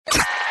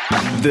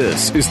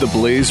This is the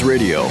Blaze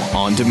Radio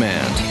on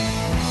demand.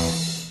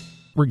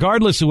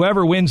 Regardless,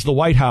 whoever wins the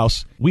White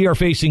House, we are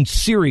facing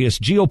serious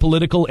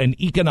geopolitical and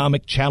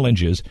economic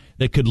challenges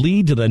that could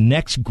lead to the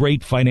next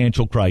great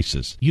financial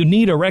crisis. You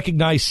need a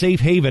recognized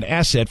safe haven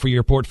asset for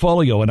your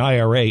portfolio and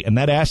IRA, and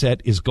that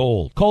asset is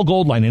gold. Call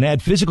Goldline and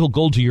add physical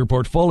gold to your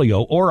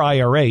portfolio or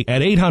IRA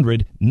at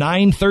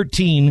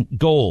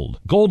 800-913-GOLD.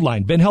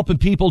 Goldline, been helping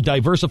people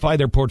diversify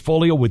their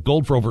portfolio with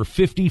gold for over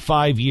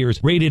 55 years.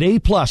 Rated A+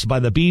 by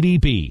the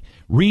BBB.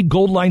 Read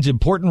Goldline's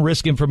important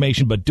risk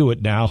information, but do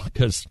it now,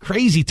 because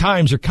crazy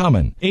times are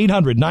coming.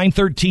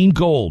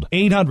 800-913-GOLD.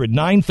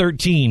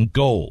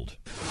 800-913-GOLD.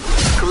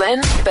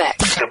 Glenn Beck.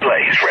 The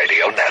Blaze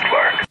Radio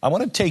Network. I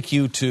want to take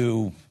you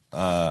to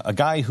a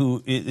guy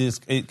who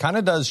it kind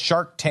of does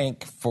Shark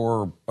Tank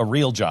for a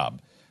real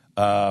job.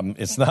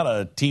 It's not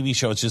a TV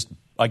show. It's just,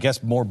 I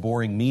guess, more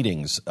boring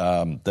meetings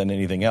than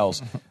anything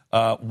else.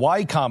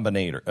 Y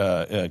Combinator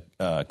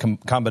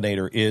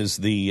is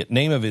the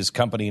name of his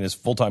company and his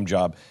full-time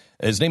job.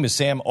 His name is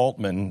Sam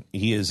Altman.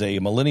 He is a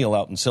millennial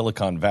out in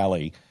Silicon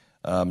Valley,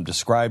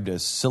 described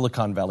as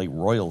Silicon Valley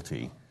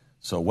royalty.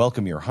 So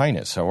welcome, Your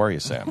Highness. How are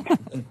you, Sam?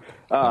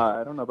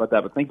 I don't know about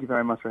that, but thank you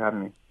very much for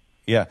having me.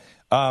 Yeah.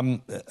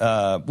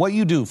 What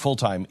you do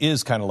full-time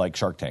is kind of like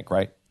Shark Tank,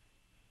 right?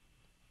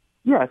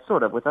 Yeah,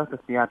 sort of, without the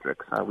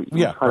theatrics. We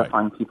try to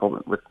find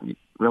people with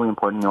really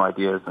important new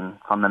ideas and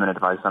fund them and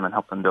advise them and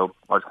help them build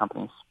large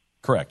companies.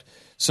 Correct.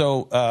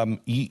 So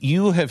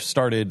you have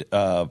started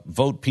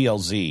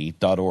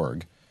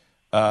voteplz.org,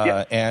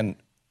 Yes.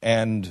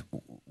 and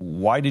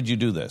why did you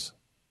do this?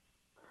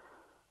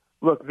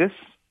 Look, this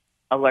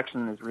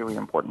election is really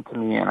important to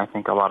me, and I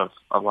think a lot of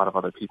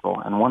other people.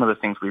 And one of the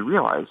things we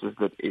realize is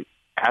that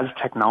as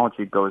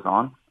technology goes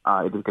on,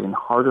 it is getting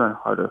harder and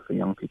harder for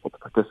young people to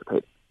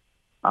participate.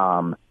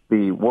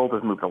 The world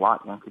has moved a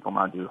lot. Young people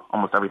now do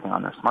almost everything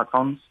on their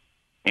smartphones,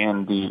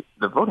 and the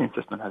voting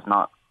system has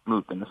not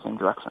moved in the same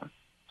direction.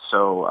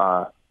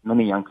 So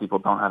many young people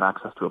don't have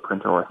access to a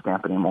printer or a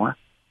stamp anymore.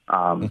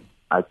 I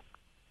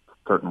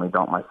certainly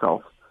don't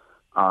myself.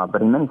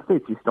 But in many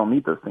states, you still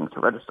need those things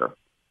to register,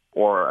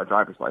 or a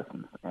driver's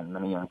license, and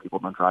many young people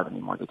don't drive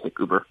anymore. They take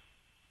Uber.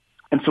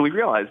 And so we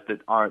realized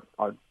that our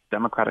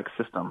democratic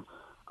system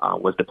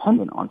was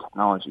dependent on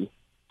technology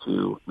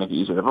to make it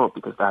easier to vote,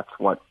 because that's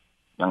what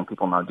young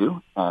people now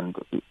do, and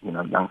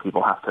young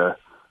people have to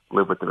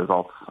live with the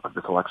results of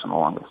this election the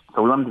longest.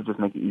 So we wanted to just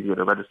make it easier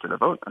to register to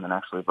vote and then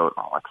actually vote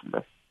on Election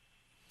Day.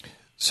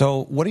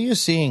 So what are you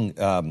seeing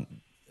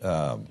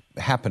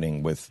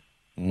happening with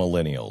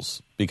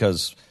millennials?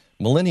 Because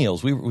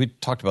millennials, we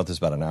talked about this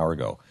about an hour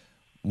ago.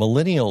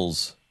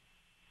 Millennials,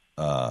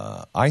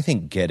 I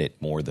think, get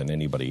it more than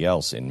anybody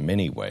else in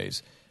many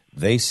ways.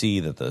 They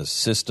see that the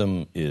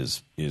system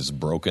is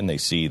broken. They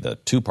see the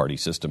two-party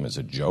system as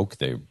a joke.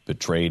 They're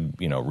betrayed,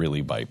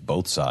 really by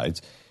both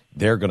sides.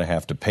 They're going to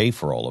have to pay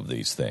for all of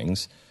these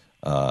things.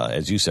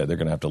 As you said, they're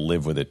going to have to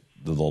live with it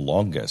the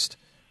longest.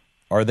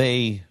 Are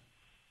they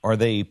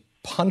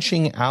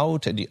punching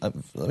out?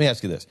 Let me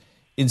ask you this.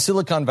 In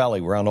Silicon Valley,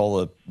 around all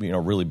the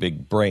really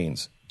big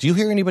brains, do you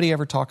hear anybody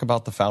ever talk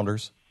about the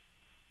founders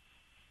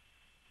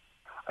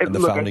and the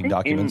founding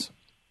documents?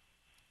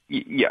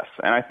 Yes,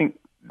 and I think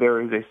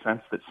there is a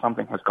sense that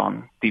something has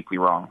gone deeply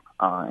wrong,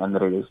 and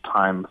that it is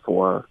time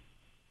for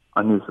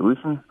a new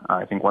solution.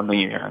 I think one thing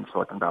you hear in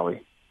Silicon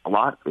Valley a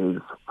lot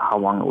is how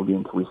long it will be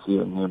until we see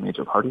a new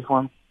major party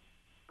form.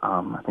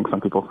 I think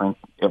some people think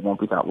it won't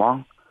be that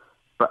long.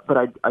 But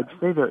I'd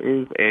say there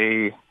is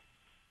a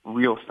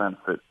real sense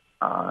that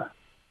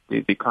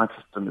the current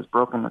system is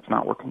broken, it's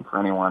not working for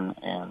anyone,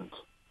 and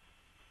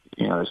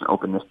there's an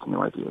openness to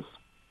new ideas.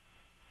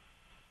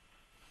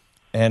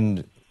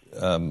 And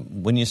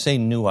when you say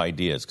new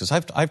ideas, because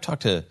I've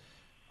talked to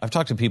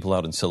people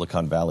out in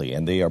Silicon Valley,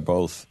 and they are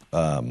both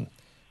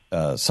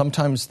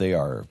sometimes they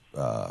are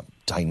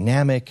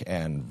dynamic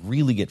and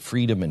really get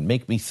freedom and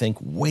make me think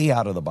way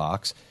out of the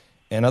box,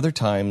 and other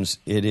times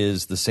it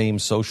is the same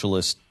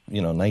socialist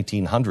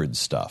 1900s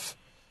stuff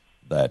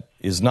that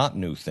is not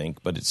new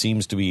think, but it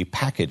seems to be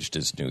packaged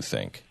as new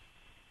think.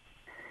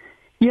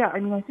 Yeah, I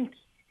mean, I think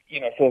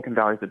Silicon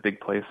Valley is a big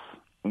place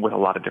with a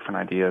lot of different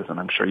ideas, and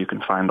I'm sure you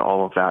can find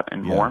all of that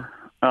and more.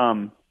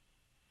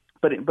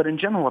 But in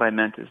general, what I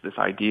meant is this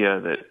idea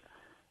that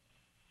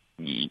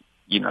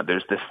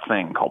there's this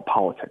thing called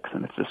politics,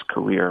 and it's this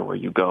career where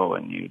you go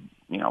and you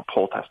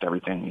poll test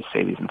everything, you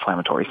say these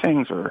inflammatory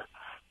things, or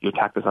you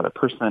attack this other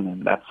person,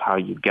 and that's how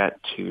you get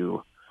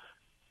to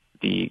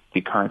the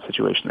current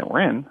situation that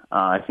we're in.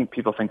 I think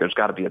people think there's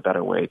got to be a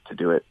better way to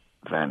do it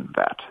than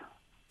that.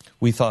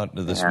 We thought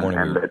this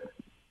morning.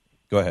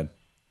 Go ahead.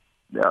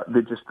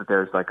 Just that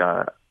there's like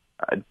a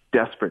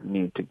desperate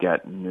need to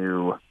get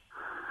new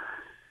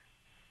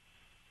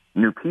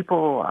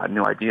people,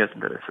 new ideas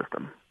into the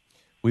system.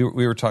 We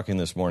were talking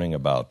this morning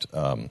about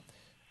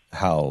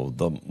how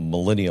the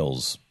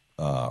millennials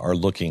are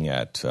looking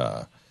at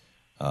the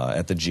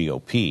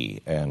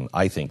GOP, and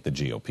I think the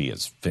GOP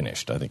is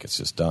finished. I think it's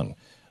just done.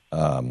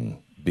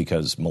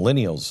 because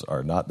millennials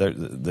are not there.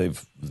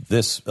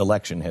 This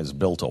election has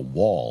built a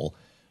wall,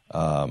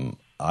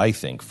 I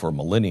think, for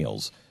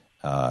millennials,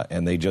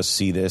 and they just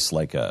see this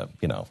like a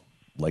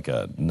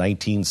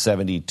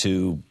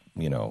 1972,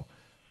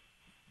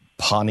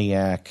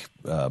 Pontiac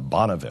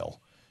Bonneville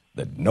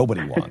that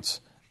nobody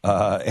wants,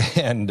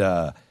 and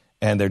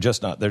they're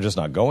just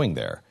not going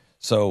there.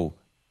 So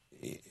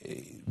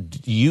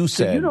you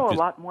said, so you know a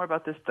lot more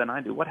about this than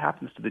I do. What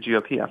happens to the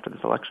GOP after this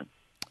election?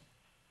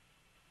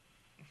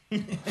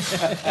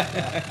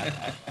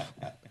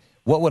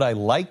 What would I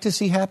like to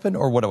see happen,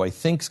 or what do I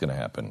think is going to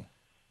happen?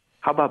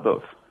 How about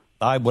both?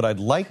 What I'd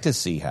like to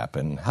see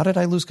happen. How did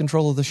I lose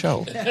control of the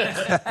show?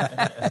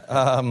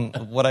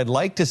 What I'd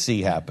like to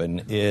see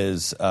happen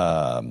is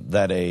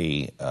that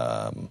a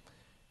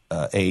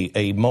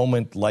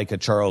moment like a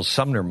Charles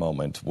Sumner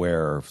moment,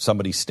 where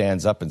somebody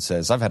stands up and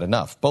says, "I've had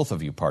enough. Both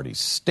of you parties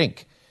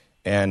stink."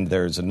 And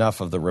there's enough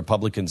of the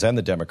Republicans and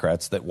the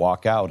Democrats that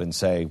walk out and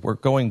say, "We're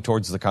going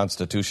towards the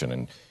Constitution,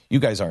 and you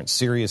guys aren't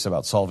serious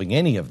about solving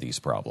any of these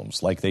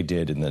problems," like they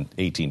did in the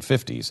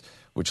 1850s,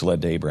 which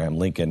led to Abraham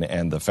Lincoln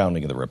and the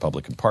founding of the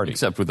Republican Party.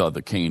 Except without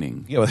the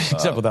caning.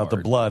 Except without the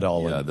blood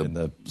in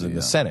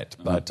the Senate.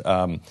 But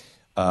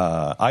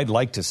I'd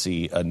like to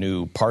see a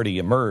new party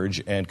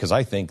emerge, and because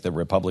I think the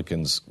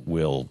Republican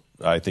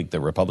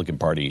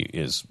Party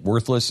is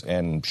worthless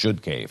and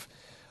should cave.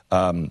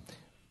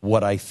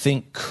 What I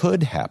think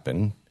could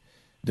happen,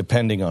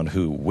 depending on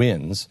who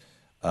wins,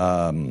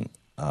 I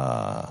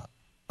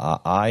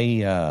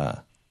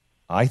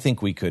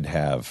think we could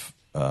have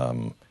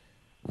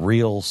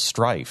real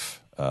strife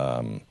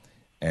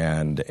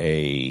and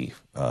a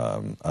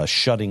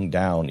shutting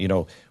down.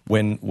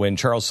 When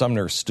Charles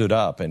Sumner stood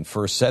up and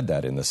first said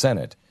that in the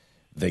Senate,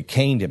 they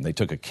caned him. They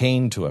took a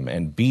cane to him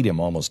and beat him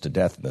almost to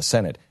death in the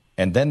Senate.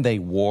 And then they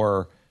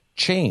wore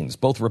chains.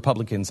 Both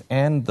Republicans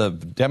and the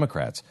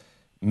Democrats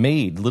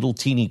made little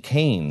teeny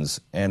canes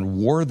and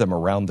wore them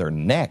around their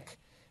neck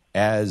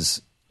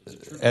as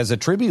a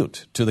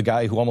tribute to the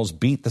guy who almost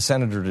beat the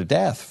senator to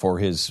death for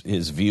his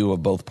view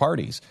of both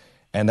parties.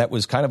 And that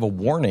was kind of a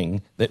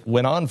warning that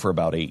went on for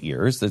about 8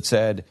 years that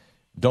said,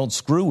 "Don't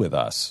screw with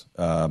us.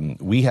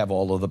 We have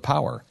all of the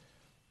power."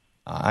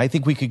 I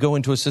think we could go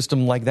into a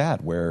system like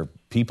that where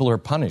people are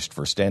punished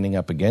for standing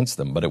up against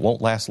them, but it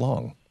won't last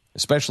long,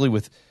 especially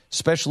with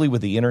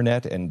the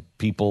internet and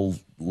people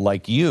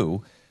like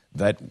you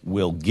that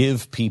will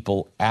give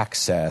people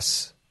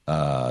access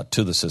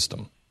to the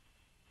system.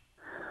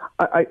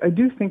 I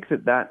do think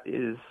that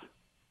is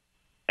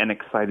an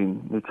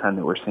exciting new trend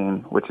that we're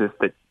seeing, which is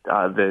that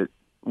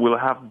we'll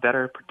have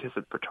better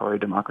participatory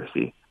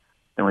democracy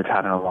than we've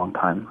had in a long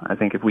time. I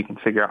think if we can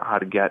figure out how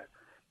to get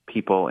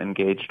people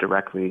engaged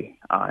directly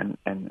and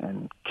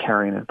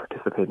caring and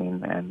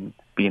participating and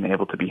being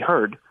able to be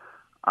heard,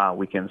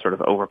 we can sort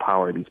of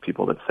overpower these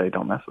people that say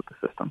don't mess with the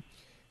system.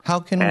 How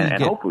can we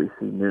hopefully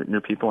see new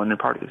people and new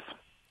parties?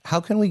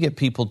 How can we get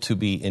people to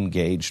be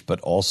engaged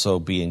but also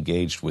be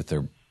engaged with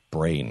their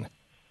brain?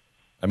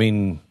 I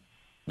mean,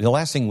 the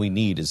last thing we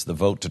need is the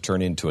vote to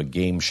turn into a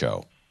game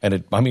show.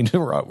 And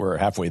we're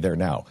halfway there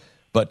now.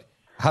 But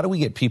how do we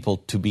get people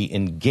to be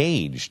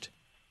engaged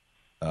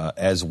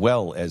as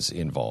well as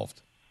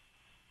involved?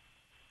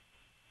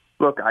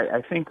 Look,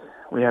 I think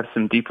we have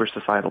some deeper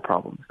societal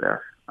problems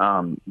there.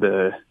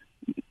 To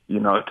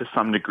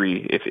some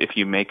degree, if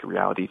you make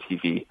reality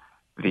TV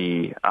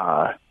the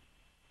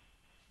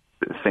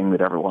thing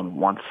that everyone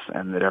wants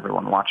and that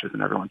everyone watches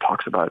and everyone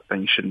talks about,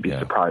 then you shouldn't be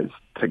surprised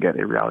to get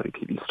a reality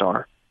TV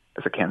star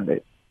as a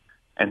candidate.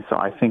 And so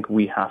I think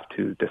we have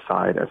to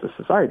decide as a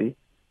society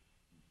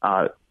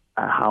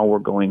how we're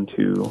going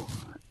to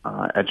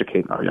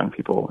educate our young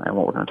people and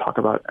what we're going to talk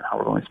about and how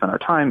we're going to spend our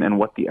time and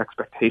what the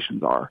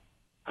expectations are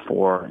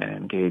for an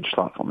engaged,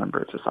 thoughtful member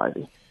of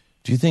society.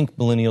 Do you think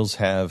millennials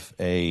have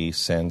a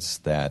sense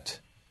that,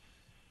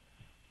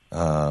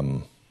 at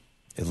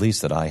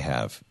least that I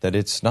have, that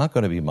it's not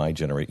going to be my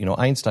generation?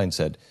 Einstein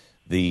said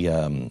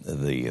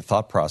the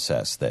thought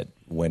process that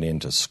went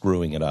into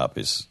screwing it up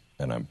is,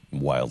 and I'm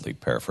wildly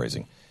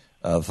paraphrasing,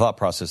 the thought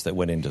process that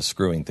went into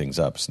screwing things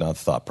up is not the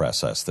thought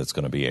process that's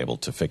going to be able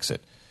to fix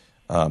it.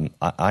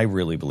 I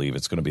really believe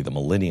it's going to be the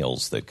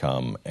millennials that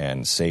come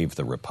and save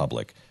the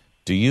republic.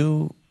 Do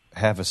you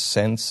have a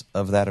sense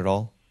of that at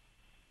all?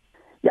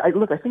 Yeah, I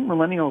think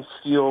millennials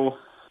feel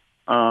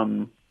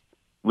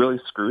really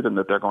screwed and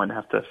that they're going to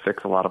have to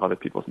fix a lot of other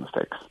people's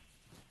mistakes.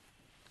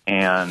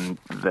 And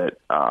that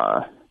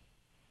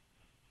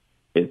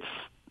it's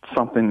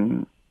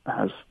something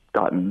has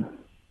gotten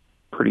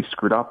pretty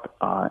screwed up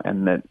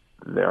and that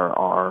there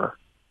are,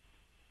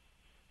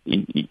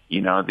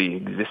 the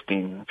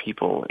existing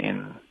people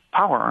in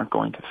power aren't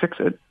going to fix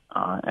it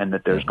and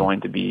that there's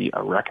going to be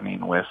a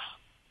reckoning with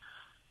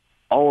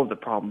all of the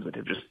problems that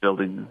have just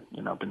been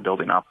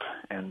building up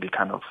and the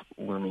kind of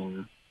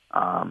looming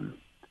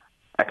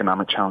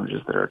economic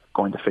challenges that are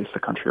going to face the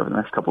country over the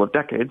next couple of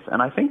decades. And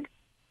I think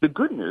the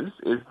good news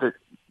is that,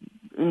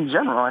 in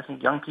general, I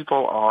think young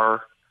people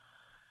are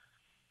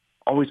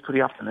always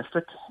pretty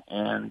optimistic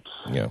and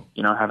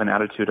have an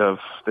attitude of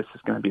this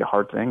is going to be a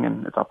hard thing,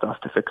 and it's up to us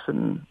to fix it,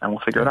 and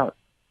we'll figure it out.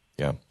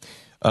 Yeah.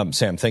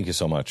 Sam, thank you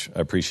so much. I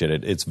appreciate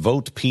it. It's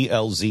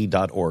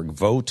voteplz.org,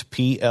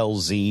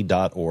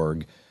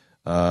 voteplz.org.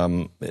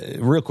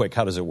 Real quick,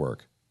 how does it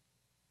work?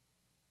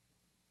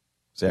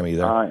 Sam, are you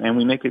there? And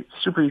we make it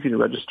super easy to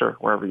register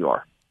wherever you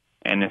are.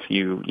 And if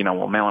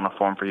we'll mail in a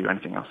form for you,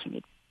 anything else you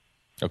need.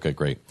 Okay,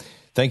 great.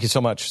 Thank you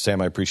so much,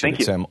 Sam. I appreciate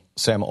it.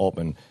 Sam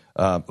Altman,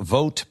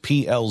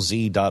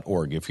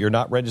 voteplz.org. If you're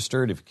not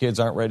registered, if your kids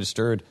aren't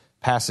registered,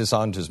 pass this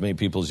on to as many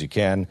people as you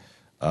can.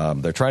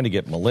 They're trying to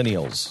get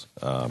millennials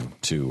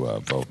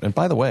to vote. And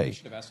by the way,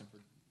 should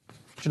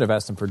have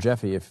asked him for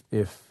Jeffy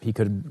if he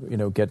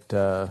could get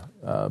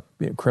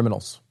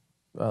criminals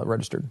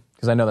registered,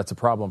 because I know that's a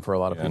problem for a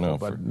lot of people.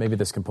 But maybe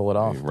this can pull it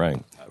off.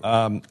 Right.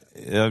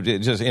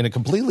 Just in a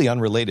completely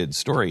unrelated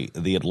story,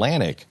 The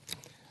Atlantic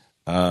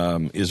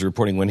is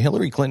reporting when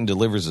Hillary Clinton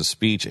delivers a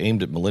speech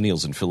aimed at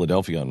millennials in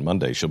Philadelphia on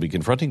Monday, she'll be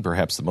confronting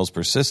perhaps the most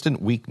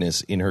persistent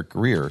weakness in her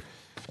career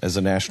as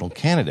a national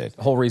candidate.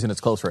 The whole reason it's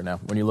close right now,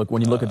 when you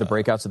look at the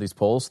breakouts of these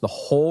polls, the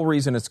whole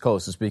reason it's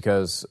close is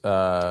because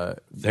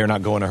they're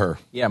not going to her.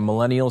 Yeah,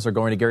 millennials are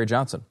going to Gary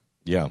Johnson.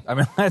 Yeah, I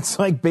mean that's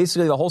like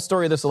basically the whole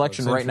story of this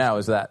election right now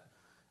is that.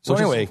 So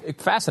anyway,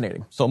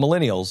 fascinating. So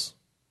millennials,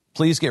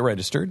 please get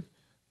registered.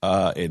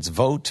 It's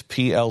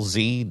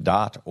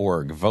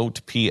voteplz.org.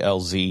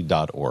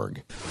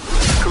 Voteplz.org.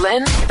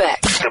 Glenn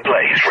Beck, the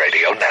Blaze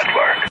Radio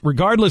Network.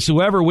 Regardless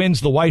whoever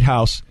wins the White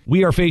House,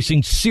 we are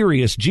facing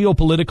serious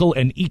geopolitical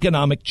and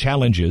economic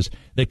challenges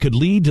that could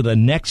lead to the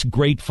next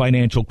great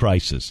financial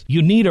crisis.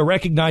 You need a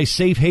recognized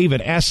safe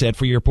haven asset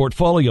for your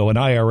portfolio and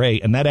IRA,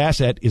 and that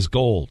asset is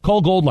gold.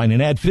 Call Goldline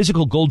and add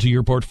physical gold to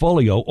your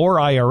portfolio or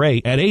IRA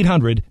at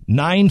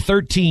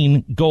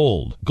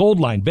 800-913-GOLD.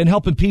 Goldline, been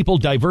helping people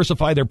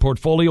diversify their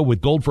portfolio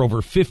with gold for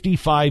over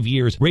 55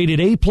 years. Rated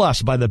A+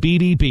 by the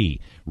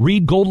BBB.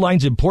 Read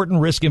Goldline's important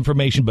risk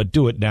information, but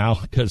do it now,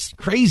 because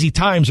crazy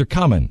times are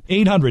coming.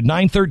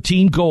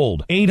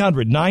 800-913-GOLD.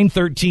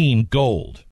 800-913-GOLD.